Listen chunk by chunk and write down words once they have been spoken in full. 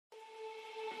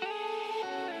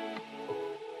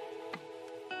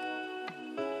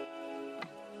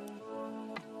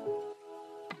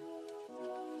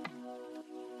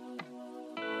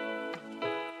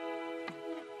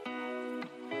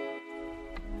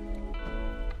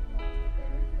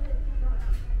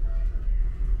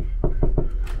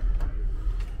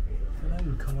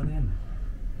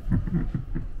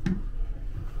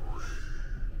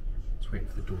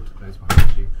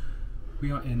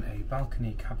We are in a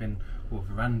balcony cabin or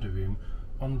veranda room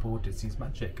on board Disney's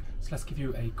Magic. So let's give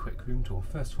you a quick room tour.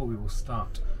 First of all, we will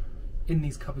start in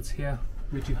these cupboards here.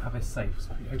 We do have a safe,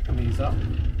 so if you open these up,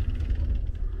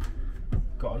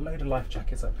 got a load of life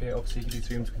jackets up here. Obviously these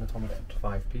rooms can accommodate up to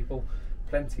 5 people.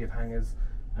 Plenty of hangers,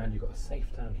 and you've got a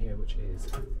safe down here which is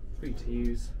free to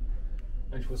use.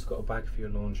 And you've also got a bag for your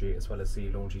laundry as well as the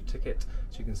laundry ticket,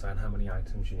 so you can sign how many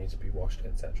items you need to be washed,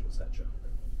 etc, etc.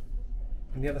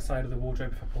 On the other side of the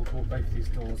wardrobe, if I pull both of these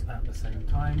doors at the same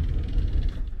time,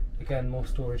 again more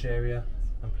storage area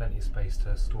and plenty of space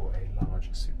to store a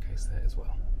large suitcase there as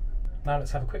well. Now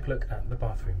let's have a quick look at the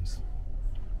bathrooms.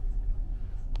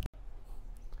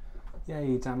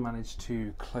 Yay, Dan managed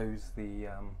to close the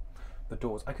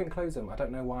doors. I couldn't close them, I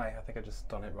don't know why, I think I just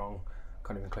done it wrong.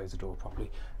 Can't even close the door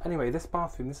properly. Anyway, this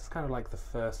bathroom, this is kind of like the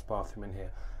first bathroom in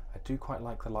here. I do quite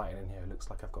like the lighting in here. It looks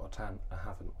like I've got a tan, I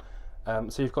haven't.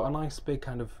 So you've got a nice big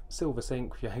kind of silver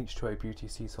sink with your H2O Beauty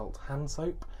Sea Salt hand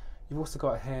soap. You've also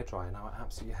got a hairdryer. Now I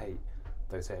absolutely hate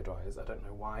those hairdryers, I don't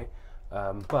know why,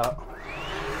 but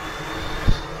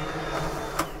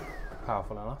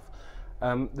powerful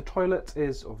enough. The toilet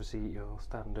is obviously your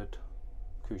standard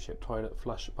cruise ship toilet,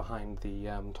 flush behind the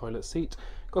toilet seat.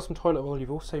 Got some toilet roll.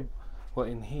 You've also, well,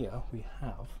 in here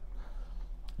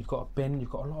you've got a bin. You've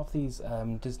got a lot of these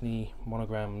Disney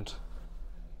monogrammed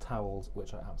towels,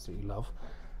 which I absolutely love.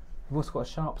 You've also got a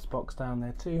sharps box down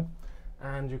there too,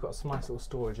 and you've got some nice little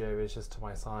storage areas just to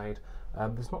my side.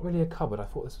 There's not really a cupboard. I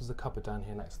thought this was a cupboard down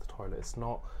here next to the toilet. It's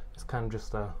not. It's kind of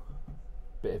just a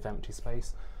bit of empty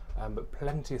space, but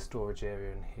plenty of storage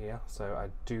area in here, so I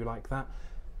do like that.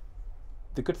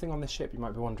 The good thing on this ship, you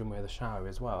might be wondering where the shower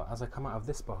is. Well, as I come out of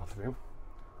this bathroom,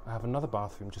 I have another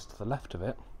bathroom just to the left of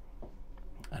it,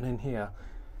 and in here,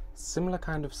 similar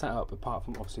kind of setup apart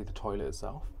from obviously the toilet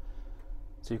itself.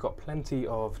 So you've got plenty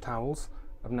of towels.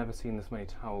 I've never seen this many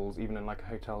towels, even in like a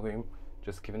hotel room,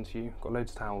 just given to you. Got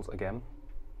loads of towels again.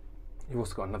 You've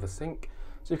also got another sink.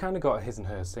 So you've kind of got a his and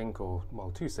her sink, or well,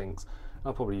 2 sinks.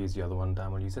 I'll probably use the other one.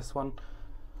 Dan will use this one.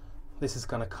 This is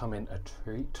going to come in a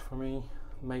treat for me,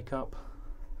 makeup.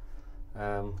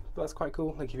 But that's quite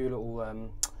cool. They give you a little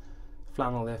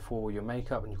flannel there for your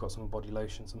makeup, and you've got some body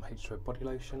lotion, some H2O body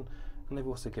lotion, and they've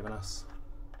also given us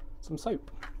some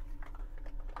soap.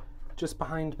 Just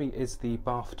behind me is the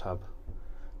bathtub.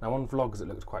 Now on vlogs it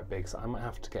looked quite big, so I might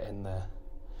have to get in there.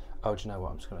 Oh, do you know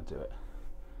what? I'm just going to do it.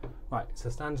 Right,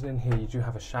 so standing in here, you do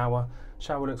have a shower.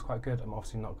 Shower looks quite good. I'm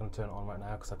obviously not going to turn it on right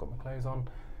now because I've got my clothes on.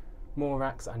 More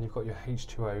racks, and you've got your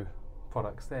H2O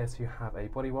products there. So you have a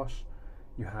body wash,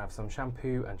 you have some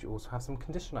shampoo, and you also have some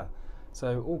conditioner.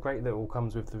 So all great, that all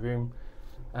comes with the room.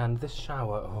 And this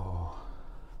shower, oh,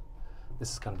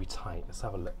 this is going to be tight. Let's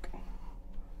have a look.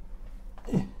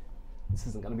 This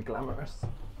isn't going to be glamorous.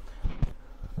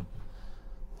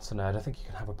 So no, I don't think you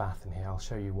can have a bath in here. I'll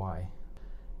show you why.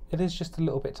 It is just a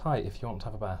little bit tight if you want to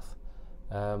have a bath.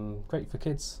 Great for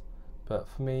kids, but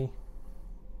for me,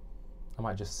 I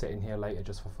might just sit in here later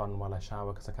just for fun while I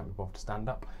shower because I can't be bothered to stand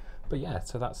up. But yeah,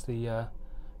 so that's the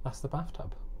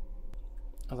bathtub.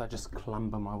 As I just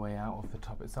clamber my way out of the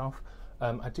tub itself,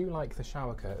 I do like the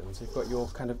shower curtains. You've got your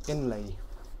kind of inlay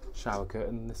shower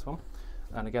curtain in this one,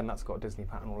 and again that's got a Disney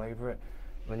pattern all over it.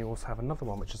 And then you also have another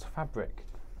one which is a fabric.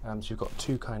 So you've got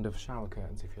 2 kind of shower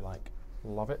curtains if you like.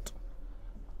 Love it.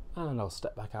 And I'll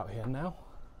step back out here now.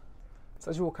 So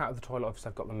as you walk out of the toilet, obviously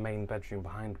I've got the main bedroom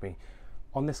behind me.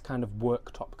 On this kind of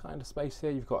worktop kind of space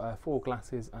here, you've got 4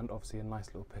 glasses and obviously a nice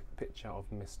little picture of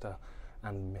Mr.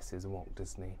 and Mrs. Walt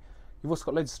Disney. You've also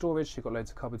got loads of storage. You've got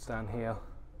loads of cupboards down here.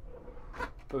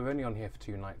 But we're only on here for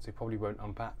 2 nights, so you probably won't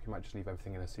unpack. You might just leave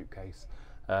everything in a suitcase.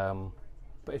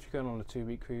 But if you're going on a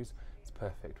 2-week cruise, it's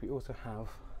perfect. We also have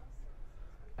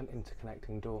an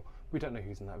interconnecting door. We don't know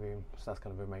who's in that room, so that's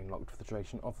going to remain locked for the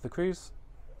duration of the cruise.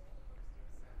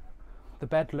 The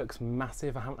bed looks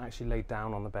massive. I haven't actually laid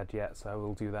down on the bed yet, so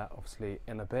we'll do that obviously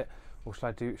in a bit. Or should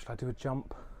I do a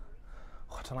jump?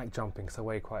 Oh, I don't like jumping because I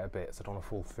weigh quite a bit, so I don't want to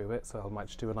fall through it, so I might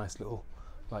just do a nice little,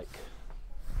 like,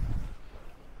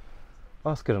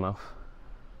 oh, that's good enough.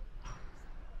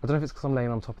 I don't know if it's because I'm laying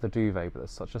on top of the duvet, but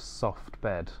it's such a soft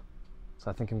bed, so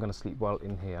I think I'm going to sleep well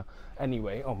in here.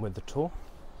 Anyway, on with the tour.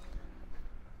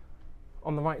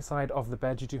 On the right side of the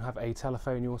bed you do have a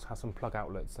telephone. You also have some plug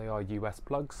outlets. They are US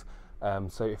plugs,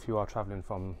 so if you are travelling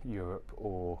from Europe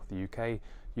or the UK,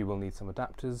 you will need some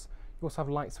adapters. You also have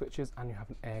light switches, and you have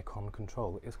an aircon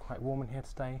control. It is quite warm in here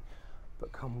today,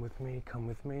 but come with me, come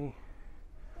with me.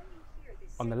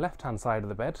 On the left hand side of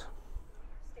the bed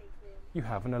you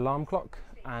have an alarm clock,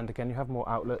 and again you have more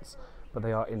outlets, but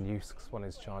they are in use because one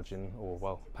is charging, or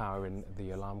well, powering the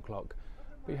alarm clock.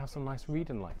 But you have some nice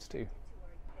reading lights too.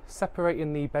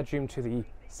 Separating the bedroom to the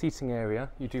seating area,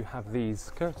 you do have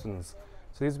these curtains.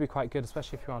 So these would be quite good,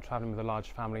 especially if you are travelling with a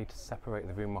large family, to separate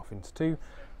the room off into two.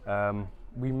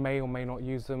 We may or may not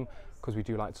use them because we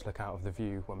do like to look out of the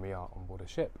view when we are on board a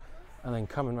ship. And then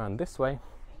coming around this way,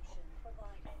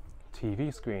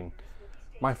 TV screen.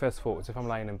 My first thought was, if I'm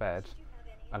laying in bed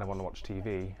and I want to watch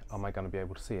TV, am I going to be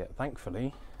able to see it?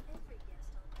 Thankfully,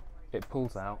 it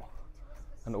pulls out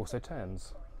and also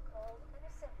turns.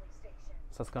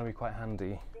 So that's going to be quite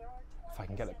handy if I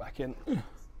can get it back in.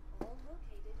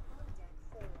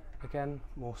 Again,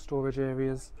 more storage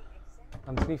areas.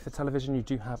 Underneath the television you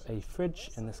do have a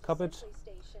fridge in this cupboard. So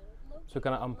we're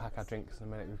going to unpack our drinks in a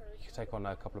minute. You can take on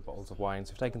a couple of bottles of wine.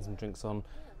 So we've taken some drinks on,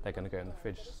 they're going to go in the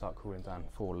fridge to start cooling down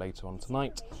for later on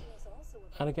tonight.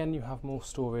 And again, you have more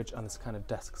storage and this kind of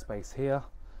desk space here.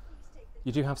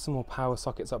 You do have some more power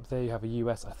sockets up there. You have a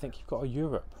US, I think you've got a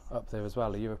Europe up there as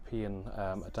well, a European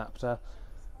adapter.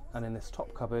 And in this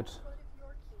top cupboard,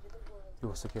 you're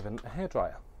also given a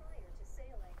hairdryer.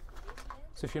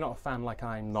 So if you're not a fan, like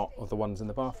I'm not, of the ones in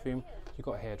the bathroom, you've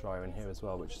got a hairdryer in here as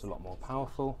well, which is a lot more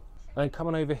powerful. And then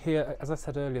coming over here, as I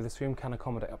said earlier, this room can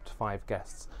accommodate up to 5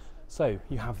 guests. So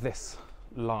you have this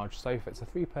large sofa. It's a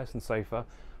 3-person sofa,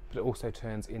 but it also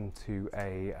turns into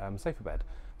a sofa bed.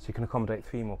 So you can accommodate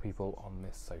 3 more people on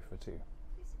this sofa too.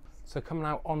 So coming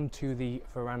out onto the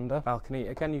veranda balcony,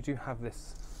 again you do have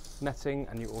this netting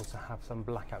and you also have some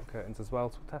blackout curtains as well.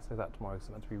 So we'll test those out tomorrow because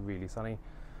it's meant to be really sunny.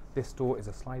 This door is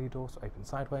a slidey door, so open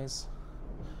sideways.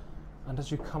 And as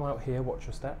you come out here, watch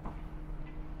your step.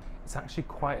 It's actually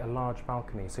quite a large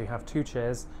balcony, so you have 2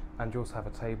 chairs and you also have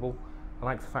a table. I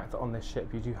like the fact that on this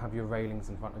ship you do have your railings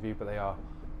in front of you, but they are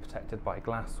protected by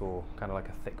glass or kind of like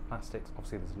a thick plastic.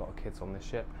 Obviously there's a lot of kids on this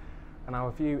ship. And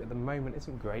our view at the moment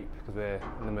isn't great because we're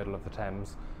in the middle of the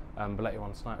Thames. But later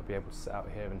on tonight we'll be able to sit out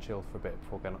here and chill for a bit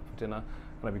before going up for dinner.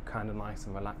 And it'll be kind of nice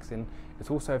and relaxing.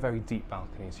 It's also a very deep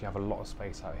balcony, so you have a lot of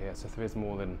space out here. So if there is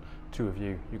more than 2 of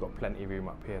you, you've got plenty of room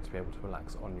up here to be able to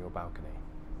relax on your balcony.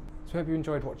 So I hope you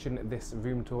enjoyed watching this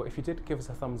room tour. If you did, give us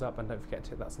a thumbs up and don't forget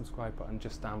to hit that subscribe button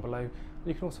just down below.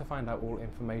 You can also find out all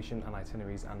information and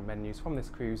itineraries and menus from this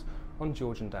cruise on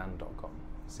georgeanddan.com.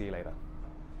 See you later.